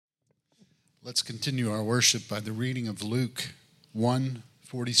Let's continue our worship by the reading of Luke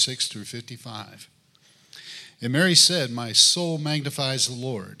 1:46 through 55. And Mary said, "My soul magnifies the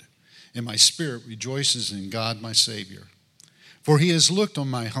Lord, and my spirit rejoices in God my Savior. For he has looked on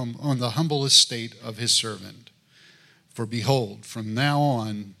the humble estate of his servant. For behold, from now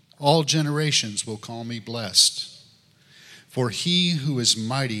on all generations will call me blessed. For he who is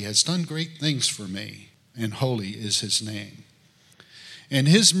mighty has done great things for me, and holy is his name. And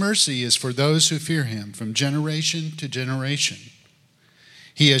his mercy is for those who fear him from generation to generation.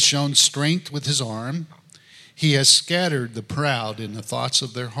 He has shown strength with his arm. He has scattered the proud in the thoughts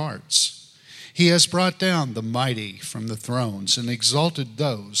of their hearts. He has brought down the mighty from the thrones and exalted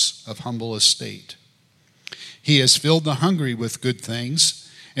those of humble estate. He has filled the hungry with good things,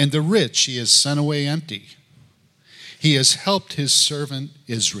 and the rich he has sent away empty. He has helped his servant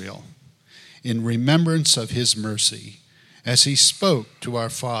Israel in remembrance of his mercy, as he spoke to our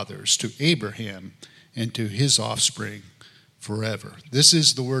fathers, to Abraham, and to his offspring forever." This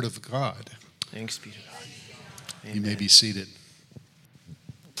is the word of God. Thanks be to God. Amen. You may be seated.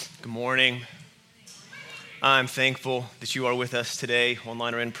 Good morning. I'm thankful that you are with us today,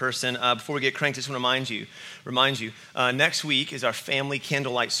 online or in person. Before we get cranked, I just want to remind you, next week is our family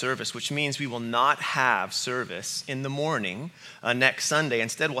candlelight service, which means we will not have service in the morning next Sunday.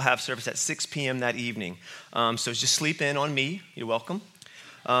 Instead, we'll have service at 6 p.m. that evening. So just sleep in on me. You're welcome.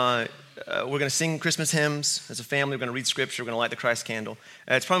 We're going to sing Christmas hymns as a family. We're going to read scripture. We're going to light the Christ candle.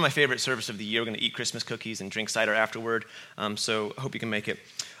 It's probably my favorite service of the year. We're going to eat Christmas cookies and drink cider afterward. So I hope you can make it.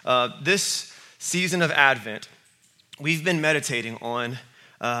 This season of Advent, we've been meditating on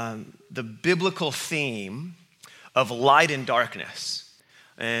the biblical theme of light and darkness.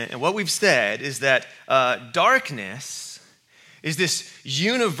 And what we've said is that darkness is this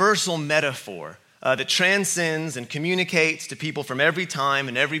universal metaphor that transcends and communicates to people from every time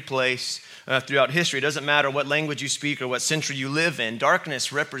and every place throughout history. It doesn't matter what language you speak or what century you live in.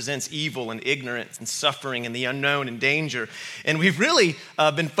 Darkness represents evil and ignorance and suffering and the unknown and danger. And we've really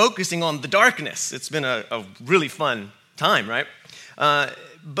been focusing on the darkness. It's been a really fun time, right?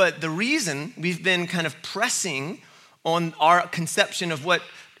 But the reason we've been kind of pressing on our conception of what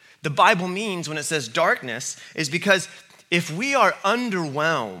the Bible means when it says darkness is because if we are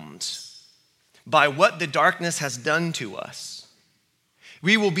underwhelmed by what the darkness has done to us,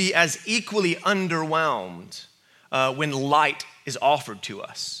 we will be as equally underwhelmed when light is offered to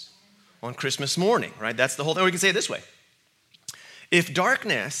us on Christmas morning, right? That's the whole thing. Or we can say it this way. If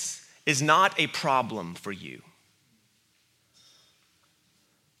darkness is not a problem for you,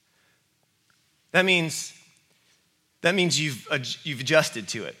 that means you've adjusted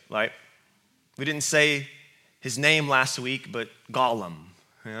to it, right? We didn't say his name last week, but Gollum,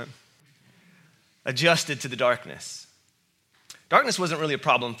 yeah? Adjusted to the darkness. Darkness wasn't really a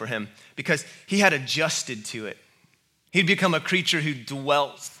problem for him because he had adjusted to it. He'd become a creature who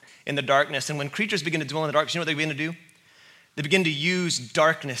dwelt in the darkness. And when creatures begin to dwell in the darkness, you know what they begin to do? They begin to use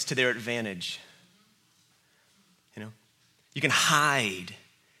darkness to their advantage. You know, you can hide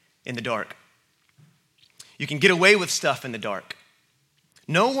in the dark. You can get away with stuff in the dark.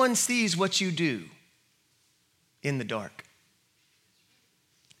 No one sees what you do in the dark.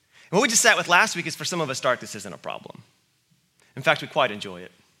 And what we just sat with last week is for some of us, darkness isn't a problem. In fact, we quite enjoy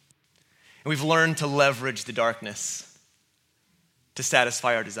it. And we've learned to leverage the darkness to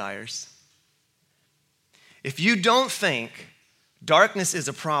satisfy our desires. If you don't think darkness is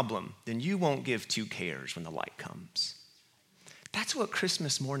a problem, then you won't give two cares when the light comes. That's what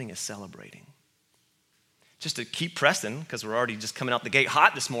Christmas morning is celebrating. Just to keep pressing, because we're already just coming out the gate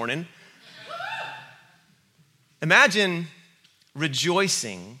hot this morning. Imagine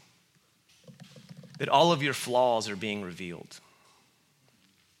rejoicing that all of your flaws are being revealed.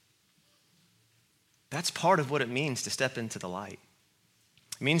 That's part of what it means to step into the light.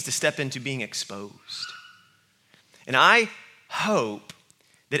 It means to step into being exposed. And I hope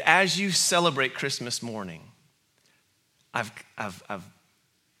that as you celebrate Christmas morning, I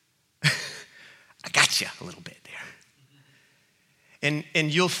got you a little bit there.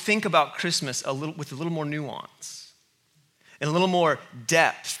 And you'll think about Christmas with a little more nuance and a little more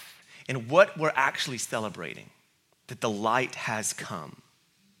depth in what we're actually celebrating, that the light has come.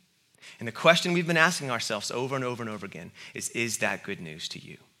 And the question we've been asking ourselves over and over and over again is that good news to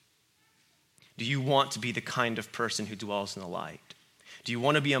you? Do you want to be the kind of person who dwells in the light? Do you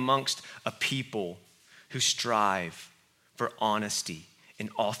want to be amongst a people who strive for honesty and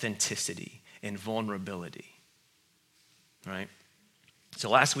authenticity and vulnerability? Right? So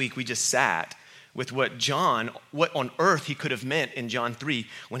last week we just sat with what on earth he could have meant in John 3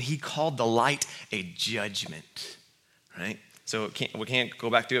 when he called the light a judgment, right? So we can't go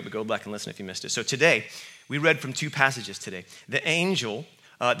back through it, but go back and listen if you missed it. So today, we read from two passages today. The angel,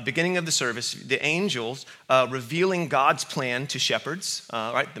 at the beginning of the service, the angels revealing God's plan to shepherds,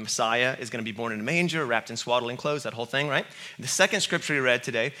 right? The Messiah is going to be born in a manger, wrapped in swaddling clothes, that whole thing, right? The second scripture we read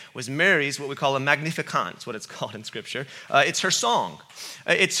today was Mary's, what we call a Magnificat. It's what it's called in scripture. It's her song.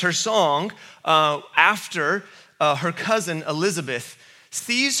 It's her song after her cousin Elizabeth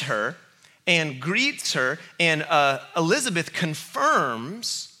sees her and greets her, and Elizabeth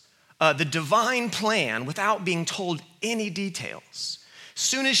confirms the divine plan without being told any details.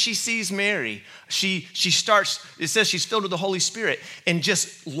 Soon as she sees Mary, she starts, it says she's filled with the Holy Spirit and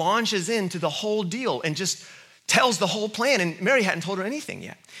just launches into the whole deal and just tells the whole plan. And Mary hadn't told her anything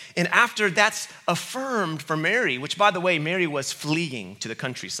yet. And after that's affirmed for Mary, which by the way, Mary was fleeing to the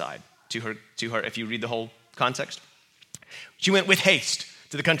countryside to her, if you read the whole context. She went with haste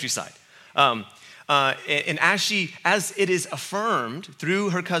to the countryside. And as it is affirmed through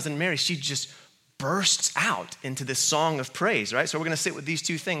her cousin Mary, she just bursts out into this song of praise, right? So we're going to sit with these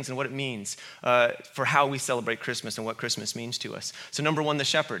two things and what it means for how we celebrate Christmas and what Christmas means to us. So number one, the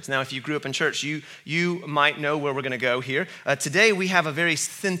shepherds. Now, if you grew up in church, you might know where we're going to go here. Today, we have a very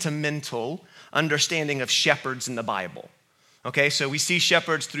sentimental understanding of shepherds in the Bible. Okay, so we see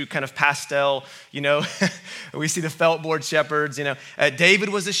shepherds through kind of pastel, we see the felt board shepherds, David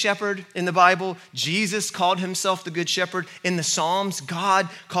was a shepherd in the Bible. Jesus called himself the good shepherd. In the Psalms, God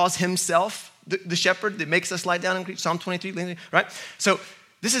calls himself the shepherd that makes us lie down in Psalm 23, right? So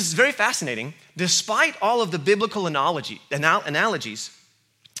this is very fascinating. Despite all of the biblical analogies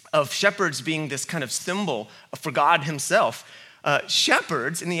of shepherds being this kind of symbol for God himself,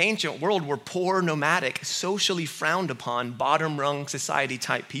 shepherds in the ancient world were poor, nomadic, socially frowned upon, bottom rung society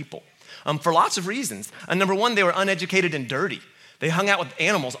type people for lots of reasons. Number one, they were uneducated and dirty. They hung out with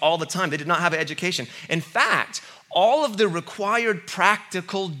animals all the time. They did not have an education. In fact, all of the required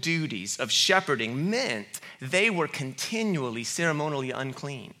practical duties of shepherding meant they were continually ceremonially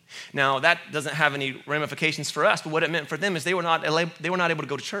unclean. Now, that doesn't have any ramifications for us, but what it meant for them is they were not able to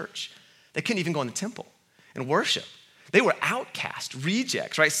go to church. They couldn't even go in the temple and worship. They were outcast,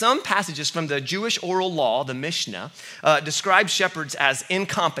 rejects, right? Some passages from the Jewish oral law, the Mishnah, describe shepherds as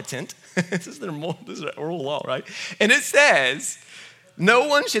incompetent. This is their oral law, right? And it says, no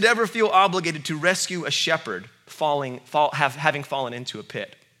one should ever feel obligated to rescue a shepherd having fallen into a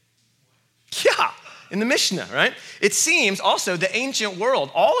pit. Yeah, in the Mishnah, right? It seems also the ancient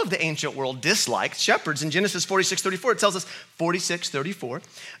world, all of the ancient world disliked shepherds. In Genesis 46:34, it tells us, 46:34,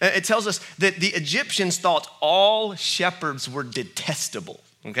 it tells us that the Egyptians thought all shepherds were detestable,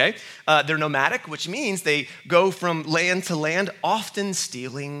 okay? They're nomadic, which means they go from land to land, often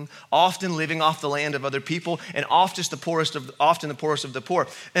stealing, often living off the land of other people, and often the poorest of the poor.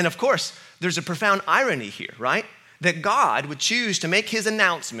 And of course, there's a profound irony here, right? That God would choose to make his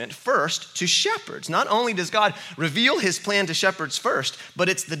announcement first to shepherds. Not only does God reveal his plan to shepherds first, but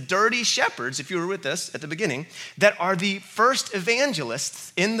it's the dirty shepherds, if you were with us at the beginning, that are the first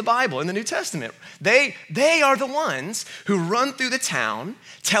evangelists in the Bible, in the New Testament. They are the ones who run through the town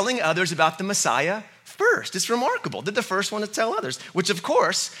telling others about the Messiah first. It's remarkable. They're the first one to tell others, which of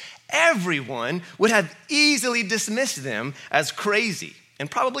course, everyone would have easily dismissed them as crazy, and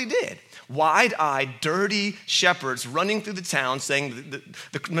probably did. Wide-eyed, dirty shepherds running through the town saying,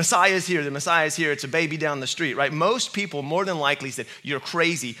 the Messiah is here, the Messiah is here, it's a baby down the street, right? Most people more than likely said, you're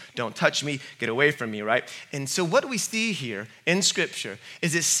crazy, don't touch me, get away from me, right? And so what we see here in Scripture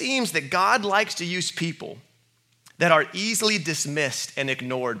is it seems that God likes to use people that are easily dismissed and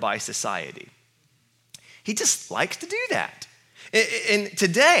ignored by society. He just likes to do that. And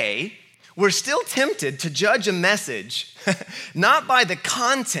today, we're still tempted to judge a message not by the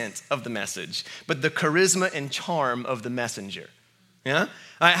content of the message, but the charisma and charm of the messenger. Yeah?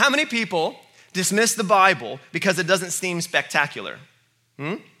 How many people dismiss the Bible because it doesn't seem spectacular?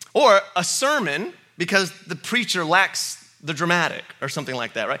 Or a sermon because the preacher lacks the dramatic or something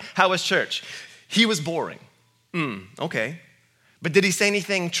like that, right? How was church? He was boring. Okay. But did he say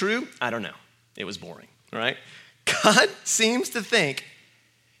anything true? I don't know. It was boring, right? God seems to think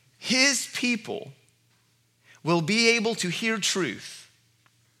his people will be able to hear truth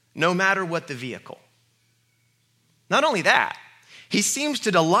no matter what the vehicle. Not only that, he seems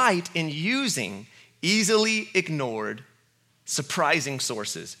to delight in using easily ignored, surprising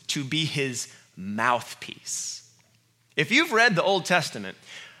sources to be his mouthpiece. If you've read the Old Testament,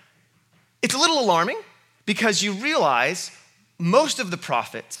 it's a little alarming because you realize most of the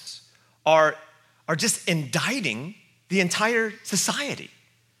prophets are just indicting the entire society.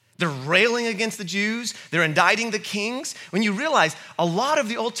 They're railing against the Jews. They're indicting the kings. When you realize a lot of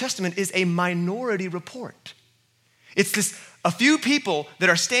the Old Testament is a minority report. It's this a few people that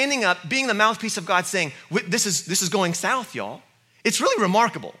are standing up, being the mouthpiece of God, saying, this is going south, y'all. It's really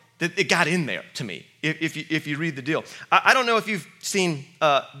remarkable that it got in there to me, if you read the deal. I don't know if you've seen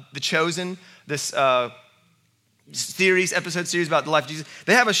The Chosen, this episode series about the life of Jesus.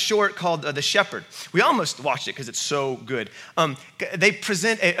 They have a short called The Shepherd. We almost watched it because it's so good. They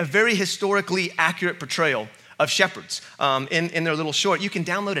present a very historically accurate portrayal of shepherds in their little short. You can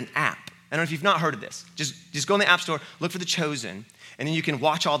download an app. I don't know if you've not heard of this. Just go in the App Store, look for The Chosen, and then you can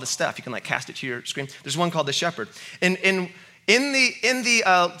watch all the stuff. You can cast it to your screen. There's one called The Shepherd. And in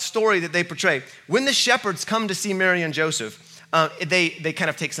the story that they portray, when the shepherds come to see Mary and Joseph, they kind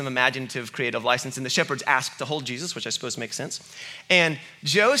of take some imaginative, creative license, and the shepherds ask to hold Jesus, which I suppose makes sense. And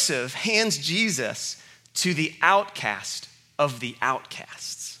Joseph hands Jesus to the outcast of the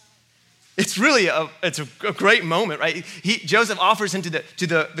outcasts. It's really a great moment, right? Joseph offers him to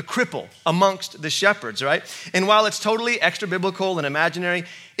the cripple amongst the shepherds, right? And while it's totally extra biblical and imaginary,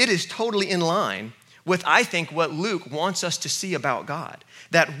 it is totally in line with, I think, what Luke wants us to see about God.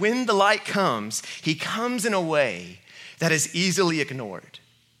 That when the light comes, he comes in a way that is easily ignored.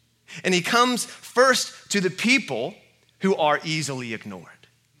 And he comes first to the people who are easily ignored.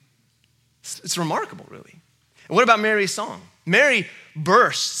 It's remarkable, really. And what about Mary's song? Mary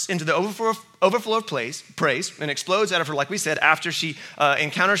bursts into the overflow of praise and explodes out of her, like we said, after she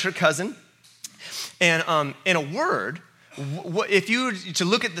encounters her cousin. And in a word, if you were to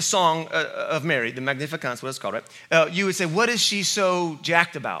look at the song of Mary, the Magnificat, what it's called, right? You would say, what is she so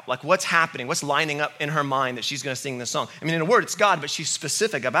jacked about? Like, what's happening? What's lining up in her mind that she's going to sing this song? I mean, in a word, it's God, but she's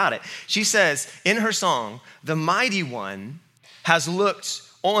specific about it. She says in her song, the mighty one has looked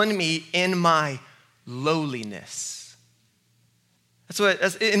on me in my lowliness.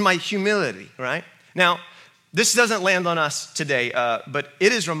 That's in my humility, right? Now, this doesn't land on us today, but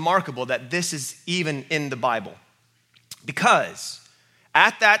it is remarkable that this is even in the Bible. Because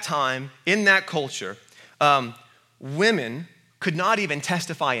at that time, in that culture, women could not even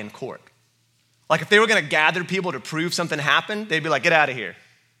testify in court. Like if they were going to gather people to prove something happened, they'd be like, get out of here,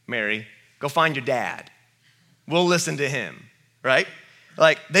 Mary. Go find your dad. We'll listen to him, right?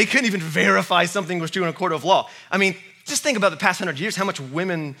 Like they couldn't even verify something was true in a court of law. I mean, just think about the past 100 years, how much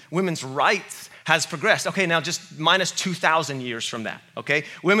women's rights has progressed. Okay, now just minus 2,000 years from that, okay?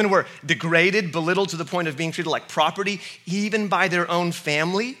 Women were degraded, belittled to the point of being treated like property, even by their own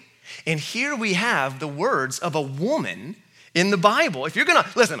family. And here we have the words of a woman in the Bible. If you're gonna,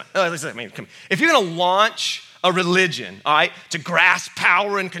 if you're gonna launch a religion, all right, to grasp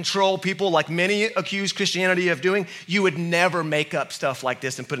power and control people like many accuse Christianity of doing, you would never make up stuff like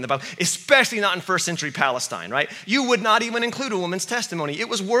this and put it in the Bible, especially not in first century Palestine, right? You would not even include a woman's testimony. It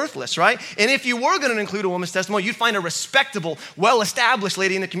was worthless, right? And if you were gonna include a woman's testimony, you'd find a respectable, well-established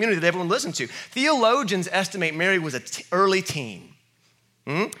lady in the community that everyone listened to. Theologians estimate Mary was an early teen,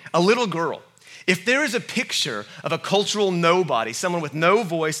 a little girl. If there is a picture of a cultural nobody, someone with no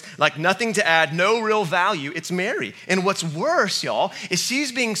voice, like nothing to add, no real value, it's Mary. And what's worse, y'all, is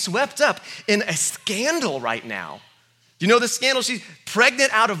she's being swept up in a scandal right now. Do you know the scandal? She's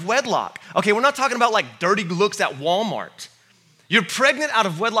pregnant out of wedlock. Okay, we're not talking about like dirty looks at Walmart. You're pregnant out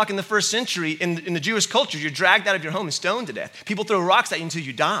of wedlock in the first century in the Jewish culture. You're dragged out of your home and stoned to death. People throw rocks at you until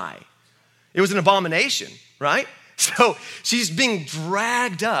you die. It was an abomination, right? So she's being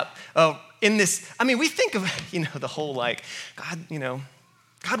dragged up in this, I mean, we think of, the whole like, God,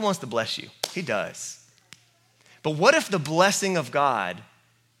 God wants to bless you. He does. But what if the blessing of God,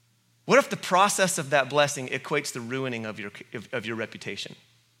 what if the process of that blessing equates the ruining of your reputation?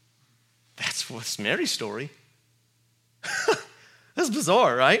 That's what's Mary's story. That's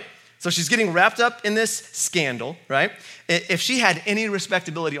bizarre, right? So she's getting wrapped up in this scandal, right? If she had any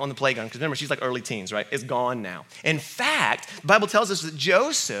respectability on the playground, because remember, she's like early teens, right? It's gone now. In fact, the Bible tells us that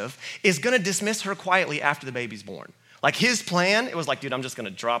Joseph is going to dismiss her quietly after the baby's born. Like his plan, it was like, dude, I'm just going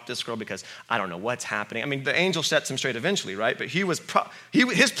to drop this girl because I don't know what's happening. I mean, the angel sets him straight eventually, right? But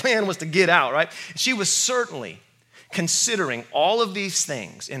his plan was to get out, right? She was certainly considering all of these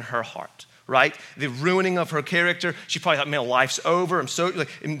things in her heart. Right? The ruining of her character. She probably thought, man, life's over.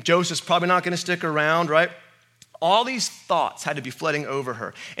 Joseph's probably not going to stick around, right? All these thoughts had to be flooding over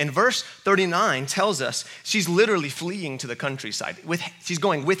her. And verse 39 tells us she's literally fleeing to the countryside. She's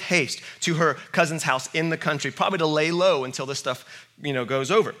going with haste to her cousin's house in the country, probably to lay low until this stuff,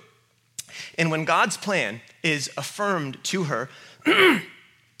 goes over. And when God's plan is affirmed to her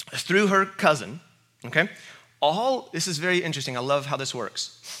through her cousin, okay, this is very interesting. I love how this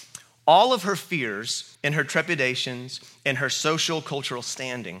works. All of her fears and her trepidations and her social, cultural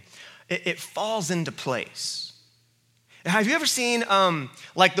standing, it falls into place. Have you ever seen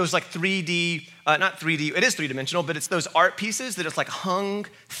like those like 3D, not 3D, it is three-dimensional, but it's those art pieces that it's like hung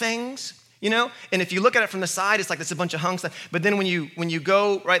things, you know? And if you look at it from the side, it's like there's a bunch of hung stuff. But then when you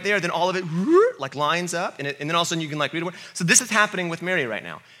go right there, then all of it like lines up, and then all of a sudden you can like read a word. So this is happening with Mary right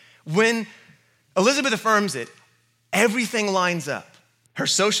now. When Elizabeth affirms it, everything lines up. Her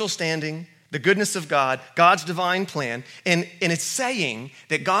social standing, the goodness of God, God's divine plan, and it's saying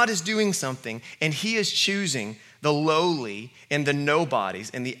that God is doing something, and he is choosing the lowly and the nobodies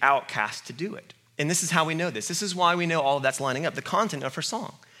and the outcasts to do it. And this is how we know this. This is why we know all of that's lining up, the content of her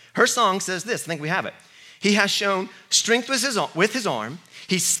song. Her song says this, I think we have it. He has shown strength with his arm.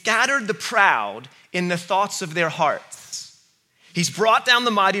 He scattered the proud in the thoughts of their hearts. He's brought down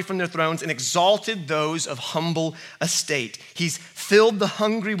the mighty from their thrones and exalted those of humble estate. He's filled the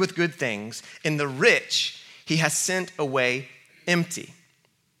hungry with good things, and the rich he has sent away empty.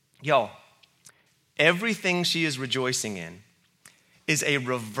 Y'all, everything she is rejoicing in is a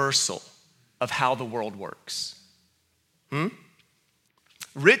reversal of how the world works.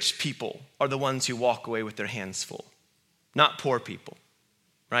 Rich people are the ones who walk away with their hands full, not poor people,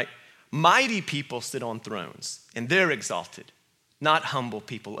 right? Mighty people sit on thrones, and they're exalted, not humble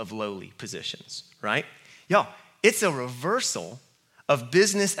people of lowly positions, right? Y'all, it's a reversal of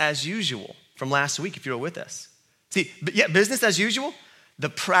business as usual from last week, if you were with us. See, business as usual, the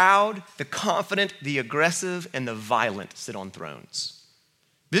proud, the confident, the aggressive, and the violent sit on thrones.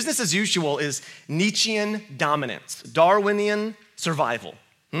 Business as usual is Nietzschean dominance, Darwinian survival,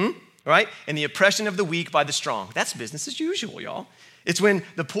 right? And the oppression of the weak by the strong. That's business as usual, y'all. It's when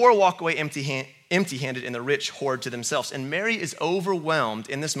the poor walk away empty-handed and the rich hoard to themselves. And Mary is overwhelmed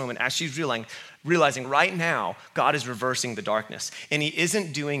in this moment as she's realizing right now God is reversing the darkness. And he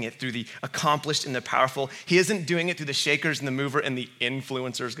isn't doing it through the accomplished and the powerful. He isn't doing it through the shakers and the mover and the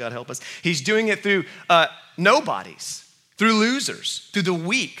influencers, God help us. He's doing it through nobodies, through losers, through the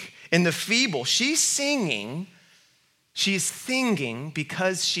weak and the feeble. She's singing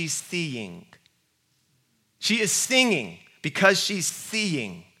because she's seeing. She is singing because she's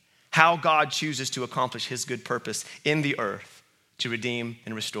seeing how God chooses to accomplish his good purpose in the earth to redeem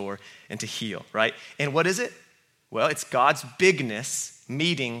and restore and to heal, right? And what is it? Well, it's God's bigness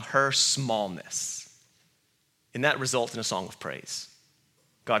meeting her smallness. And that results in a song of praise.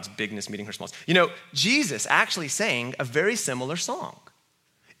 God's bigness meeting her smallness. You know, Jesus actually sang a very similar song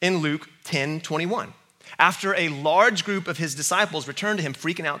in Luke 10:21. After a large group of his disciples returned to him,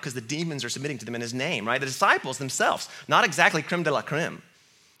 freaking out because the demons are submitting to them in his name, right? The disciples themselves, not exactly creme de la creme.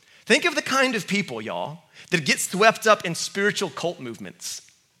 Think of the kind of people, y'all, that get swept up in spiritual cult movements.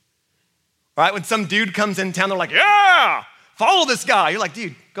 Right? When some dude comes in town, they're like, yeah, follow this guy. You're like,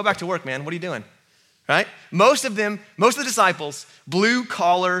 dude, go back to work, man. What are you doing? Right? Most of the disciples, blue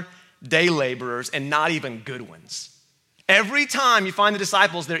collar day laborers and not even good ones. Every time you find the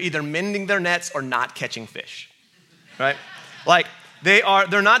disciples, they're either mending their nets or not catching fish, right? Like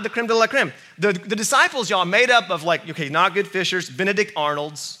they're not the creme de la creme. The disciples, y'all, made up of like, okay, not good fishers, Benedict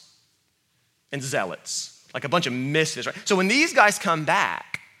Arnolds, and zealots, like a bunch of misfits, right? So when these guys come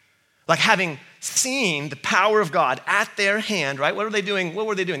back, like having seen the power of God at their hand, right? What were they doing?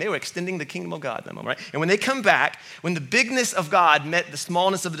 They were extending the kingdom of God at that moment, right? And when they come back, when the bigness of God met the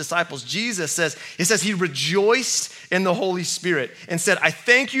smallness of the disciples, Jesus says, he rejoiced in the Holy Spirit and said, I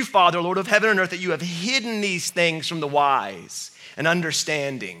thank you, Father, Lord of heaven and earth, that you have hidden these things from the wise and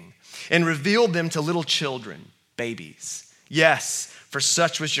understanding and revealed them to little children, babies. Yes, for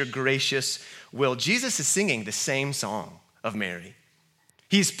such was your gracious will. Jesus is singing the same song of Mary.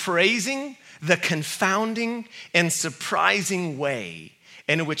 He's praising the confounding and surprising way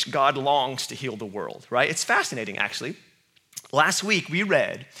in which God longs to heal the world, right? It's fascinating, actually. Last week, we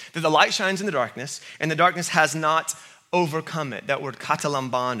read that the light shines in the darkness, and the darkness has not overcome it. That word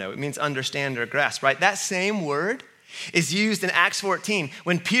katalambano, it means understand or grasp, right? That same word is used in Acts 14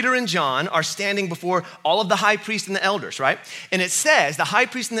 when Peter and John are standing before all of the high priest and the elders, right? And it says the high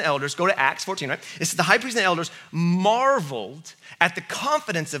priest and the elders, go to Acts 14, right? It says the high priest and the elders marveled at the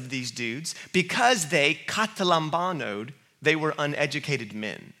confidence of these dudes because they katalambanoed, they were uneducated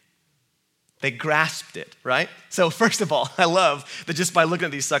men. They grasped it, right? So first of all, I love that just by looking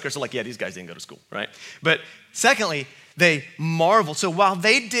at these suckers, they're like, yeah, these guys didn't go to school, right? But secondly, they marveled. So while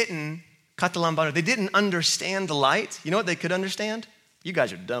they didn't katalambano, they didn't understand the light, you know what they could understand? You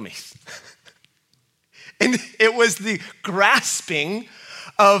guys are dummies. And it was the grasping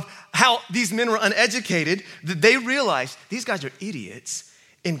of how these men were uneducated that they realized these guys are idiots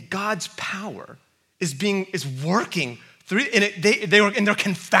and God's power is working through, and they're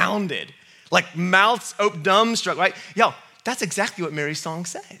confounded. Like mouths open, dumbstruck, right? Yo, that's exactly what Mary's song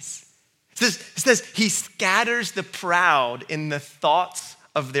says. It says he scatters the proud in the thoughts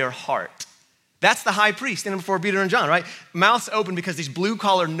of their heart. That's the high priest standing before Peter and John, right? Mouths open because these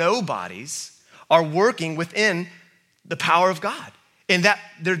blue-collar nobodies are working within the power of God. And that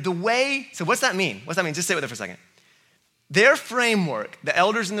they're the way, so what's that mean? What's that mean? Just stay with it for a second. Their framework, the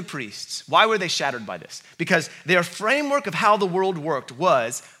elders and the priests, why were they shattered by this? Because their framework of how the world worked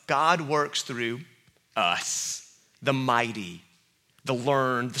was God works through us, the mighty, the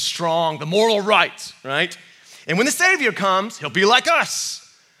learned, the strong, the moral right, right? And when the Savior comes, he'll be like us.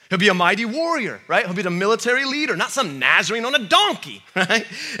 He'll be a mighty warrior, right? He'll be the military leader, not some Nazarene on a donkey, right?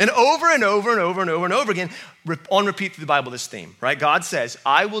 And over and over and over and over and over again, on repeat through the Bible, this theme, right? God says,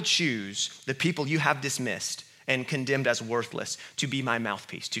 I will choose the people you have dismissed and condemned as worthless to be my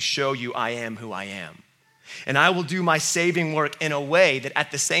mouthpiece, to show you I am who I am. And I will do my saving work in a way that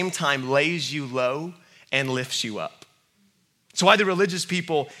at the same time lays you low and lifts you up. It's why the religious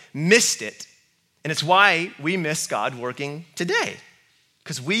people missed it, and it's why we miss God working today.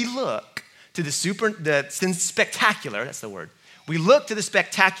 Because we look to the spectacular, that's the word. We look to the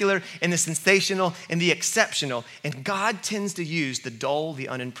spectacular and the sensational and the exceptional, and God tends to use the dull, the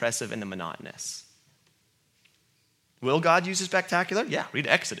unimpressive, and the monotonous. Will God use the spectacular? Yeah, read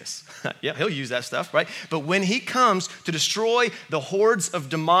Exodus. Yeah, he'll use that stuff, right? But when he comes to destroy the hordes of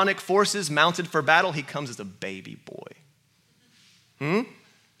demonic forces mounted for battle, he comes as a baby boy.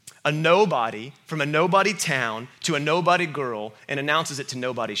 A nobody from a nobody town to a nobody girl and announces it to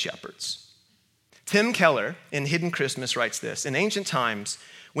nobody shepherds. Tim Keller in Hidden Christmas writes this: in ancient times,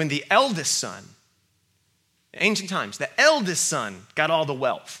 when the eldest son got all the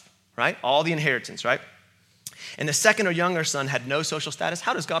wealth, right? All the inheritance, right? And the second or younger son had no social status,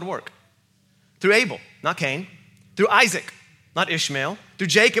 how does God work? Through Abel, not Cain. Through Isaac, not Ishmael. Through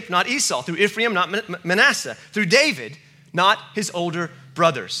Jacob, not Esau. Through Ephraim, not Manasseh. Through David, not his older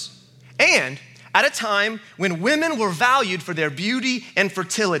brothers. And at a time when women were valued for their beauty and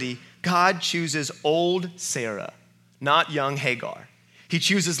fertility, God chooses old Sarah, not young Hagar. He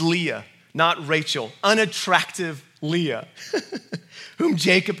chooses Leah, not Rachel, unattractive Leah, whom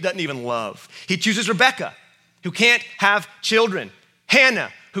Jacob doesn't even love. He chooses Rebecca, who can't have children.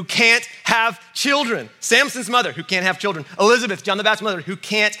 Hannah, who can't have children. Samson's mother, who can't have children. Elizabeth, John the Baptist's mother, who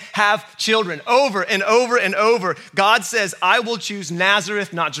can't have children. Over and over and over, God says, I will choose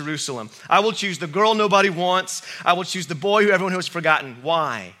Nazareth, not Jerusalem. I will choose the girl nobody wants. I will choose the boy who everyone has forgotten.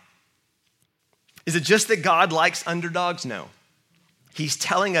 Why? Is it just that God likes underdogs? No. He's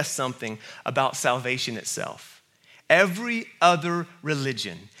telling us something about salvation itself. Every other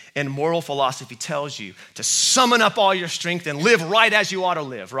religion and moral philosophy tells you to summon up all your strength and live right as you ought to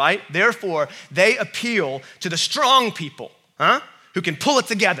live, right? Therefore, they appeal to the strong people, who can pull it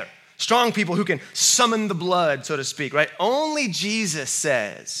together. Strong people who can summon the blood, so to speak, right? Only Jesus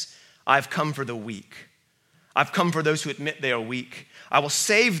says, I've come for the weak. I've come for those who admit they are weak. I will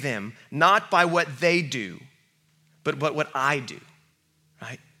save them not by what they do, but what I do,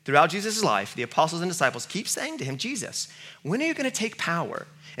 right? Throughout Jesus' life, the apostles and disciples keep saying to him, Jesus, when are you going to take power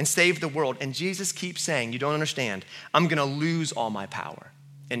and save the world? And Jesus keeps saying, you don't understand, I'm going to lose all my power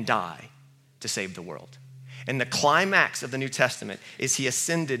and die to save the world. And the climax of the New Testament is he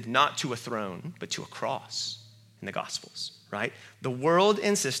ascended not to a throne, but to a cross in the Gospels, right? The world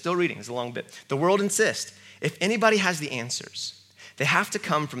insists, still reading, it's a long bit. The world insists, if anybody has the answers, they have to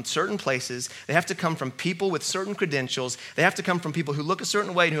come from certain places. They have to come from people with certain credentials. They have to come from people who look a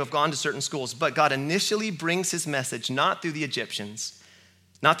certain way and who have gone to certain schools. But God initially brings his message not through the Egyptians,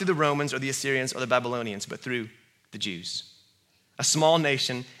 not through the Romans or the Assyrians or the Babylonians, but through the Jews, a small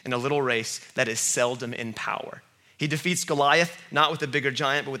nation in a little race that is seldom in power. He defeats Goliath, not with a bigger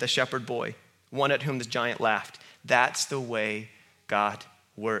giant, but with a shepherd boy, one at whom the giant laughed. That's the way God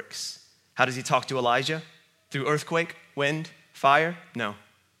works. How does he talk to Elijah? Through earthquake, wind, fire? No,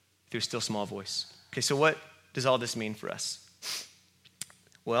 through still small voice. Okay, so what does all this mean for us?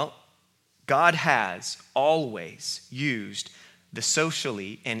 Well, God has always used the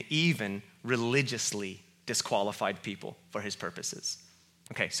socially and even religiously disqualified people for his purposes.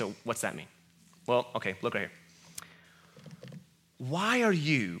 Okay, so what's that mean? Well, okay, look right here. Why are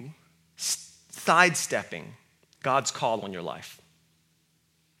you sidestepping God's call on your life?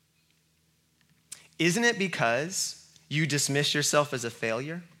 Isn't it because you dismiss yourself as a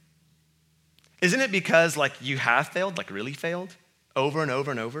failure? Isn't it because you have failed, really failed over and over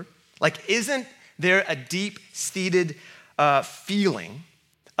and over? Isn't there a deep-seated feeling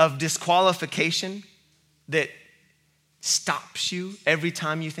of disqualification that stops you every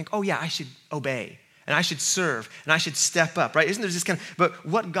time you think, oh yeah, I should obey and I should serve and I should step up, right? Isn't there this but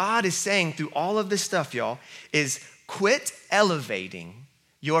what God is saying through all of this stuff, y'all, is quit elevating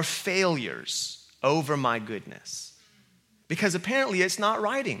your failures over my goodness. Because apparently it's not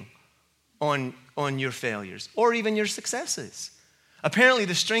riding on your failures or even your successes. Apparently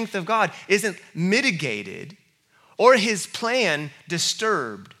the strength of God isn't mitigated or his plan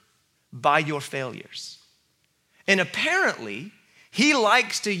disturbed by your failures. And apparently he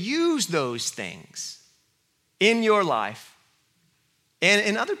likes to use those things in your life and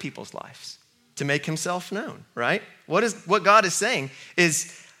in other people's lives to make himself known, right? What God is saying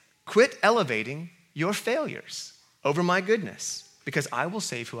is quit elevating your failures over my goodness, because I will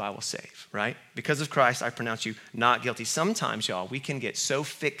save who I will save, right? Because of Christ, I pronounce you not guilty. Sometimes, y'all, we can get so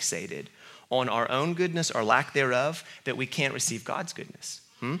fixated on our own goodness or lack thereof that we can't receive God's goodness.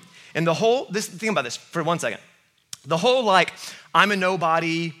 And think about this for 1 second. The whole like, I'm a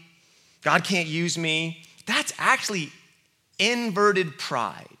nobody, God can't use me, that's actually inverted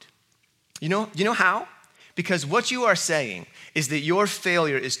pride. You know how? Because what you are saying is that your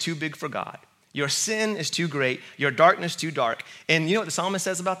failure is too big for God. Your sin is too great, your darkness too dark. And you know what the psalmist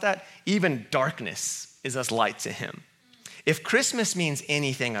says about that? Even darkness is as light to him. If Christmas means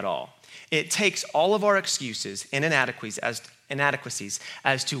anything at all, it takes all of our excuses and inadequacies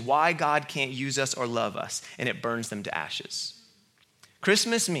as to why God can't use us or love us, and it burns them to ashes.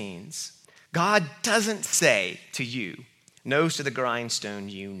 Christmas means God doesn't say to you, nose to the grindstone,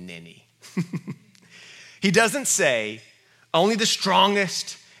 you ninny. He doesn't say, only the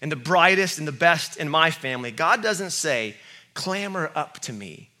strongest and the brightest and the best in my family. God doesn't say, clamor up to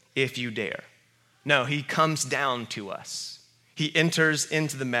me if you dare. No, he comes down to us. He enters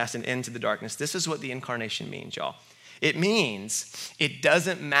into the mess and into the darkness. This is what the incarnation means, y'all. It means it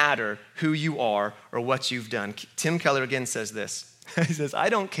doesn't matter who you are or what you've done. Tim Keller again says this. He says, I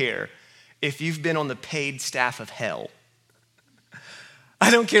don't care if you've been on the paid staff of hell. I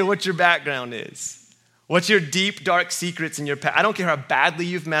don't care what your background is. What's your deep, dark secrets in your past? I don't care how badly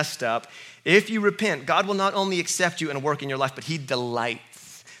you've messed up. If you repent, God will not only accept you and work in your life, but he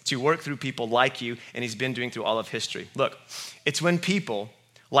delights to work through people like you, and he's been doing through all of history. Look, it's when people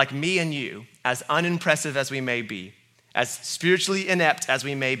like me and you, as unimpressive as we may be, as spiritually inept as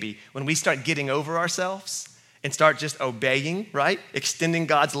we may be, when we start getting over ourselves and start just obeying, right? Extending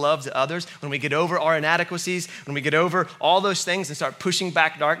God's love to others. When we get over our inadequacies, when we get over all those things and start pushing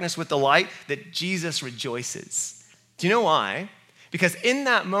back darkness with the light, that Jesus rejoices. Do you know why? Because in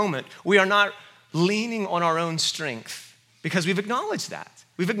that moment, we are not leaning on our own strength, because we've acknowledged that.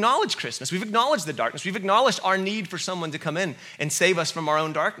 We've acknowledged Christmas. We've acknowledged the darkness. We've acknowledged our need for someone to come in and save us from our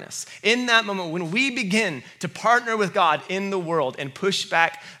own darkness. In that moment, when we begin to partner with God in the world and push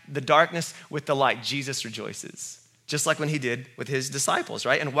back the darkness with the light, Jesus rejoices. Just like when he did with his disciples,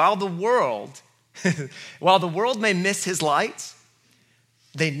 right? And while the world may miss his light,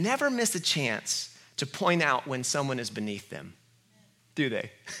 they never miss a chance to point out when someone is beneath them, do they?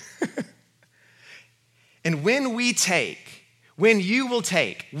 And when you will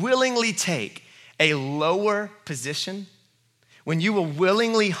willingly take a lower position, when you will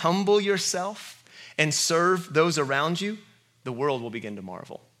willingly humble yourself and serve those around you, the world will begin to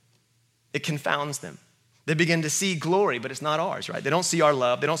marvel. It confounds them. They begin to see glory, but it's not ours, right? They don't see our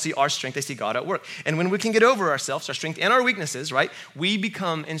love. They don't see our strength. They see God at work. And when we can get over ourselves, our strength and our weaknesses, right, we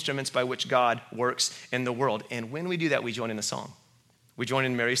become instruments by which God works in the world. And when we do that, we join in the song. We join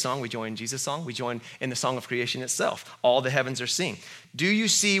in Mary's song, we join in Jesus' song, we join in the song of creation itself. All the heavens are singing. Do you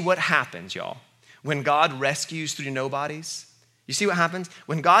see what happens, y'all, when God rescues through nobodies? You see what happens?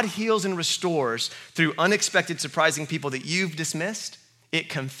 When God heals and restores through unexpected, surprising people that you've dismissed, it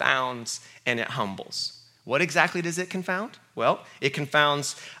confounds and it humbles. What exactly does it confound? Well, it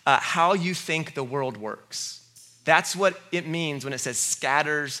confounds how you think the world works. That's what it means when it says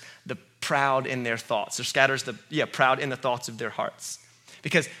scatters the proud in their thoughts, or scatters the proud in the thoughts of their hearts.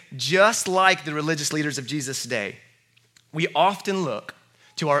 Because just like the religious leaders of Jesus' day, we often look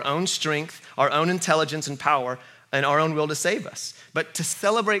to our own strength, our own intelligence and power, and our own will to save us. But to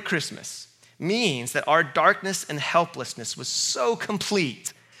celebrate Christmas means that our darkness and helplessness was so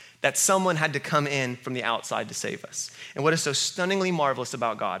complete that someone had to come in from the outside to save us. And what is so stunningly marvelous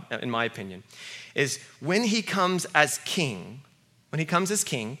about God, in my opinion, is when he comes as king,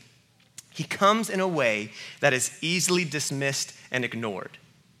 he comes in a way that is easily dismissed and ignored.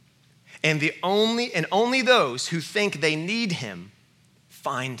 And only those who think they need him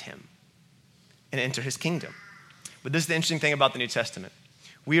find him and enter his kingdom. But this is the interesting thing about the New Testament.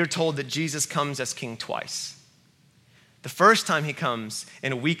 We are told that Jesus comes as king twice. The first time he comes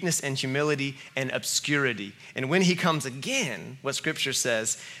in weakness and humility and obscurity. And when he comes again, what scripture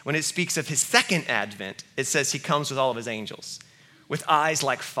says, when it speaks of his second advent, it says he comes with all of his angels, with eyes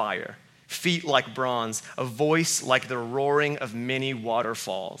like fire, feet like bronze, a voice like the roaring of many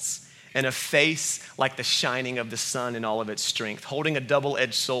waterfalls, and a face like the shining of the sun in all of its strength, holding a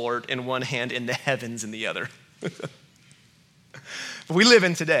double-edged sword in one hand and the heavens in the other. We live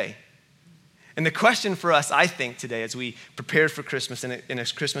in today. And the question for us, I think, today as we prepare for Christmas and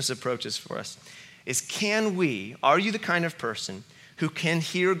as Christmas approaches for us is, are you the kind of person who can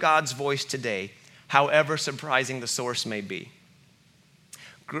hear God's voice today, however surprising the source may be?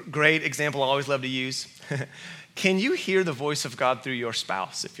 Great example I always love to use. Can you hear the voice of God through your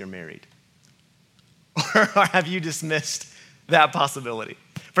spouse if you're married? Or have you dismissed that possibility?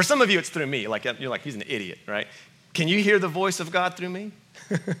 For some of you, it's through me. Like, you're like, he's an idiot, right? Can you hear the voice of God through me?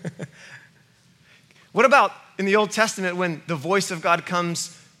 What about in the Old Testament when the voice of God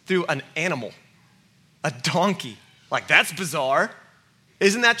comes through an animal, a donkey? Like, that's bizarre.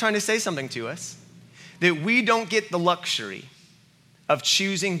 Isn't that trying to say something to us? That we don't get the luxury of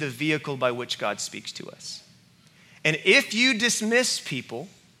choosing the vehicle by which God speaks to us. And if you dismiss people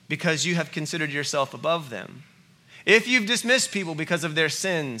because you have considered yourself above them, if you've dismissed people because of their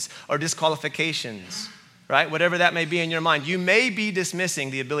sins or disqualifications, right, whatever that may be in your mind, you may be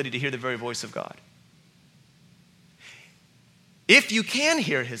dismissing the ability to hear the very voice of God. If you can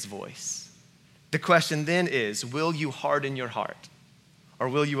hear his voice, the question then is, will you harden your heart? Or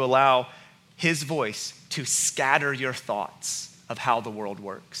will you allow his voice to scatter your thoughts of how the world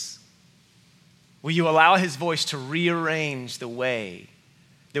works? Will you allow his voice to rearrange the way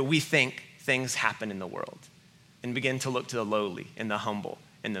that we think things happen in the world and begin to look to the lowly and the humble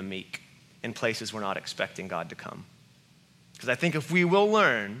and the meek in places we're not expecting God to come? Because I think if we will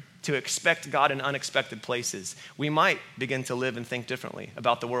learn to expect God in unexpected places, we might begin to live and think differently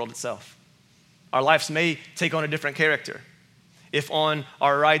about the world itself. Our lives may take on a different character if on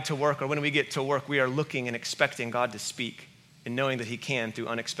our ride to work or when we get to work, we are looking and expecting God to speak and knowing that he can through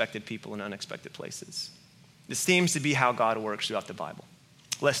unexpected people and unexpected places. This seems to be how God works throughout the Bible.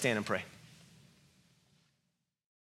 Let's stand and pray.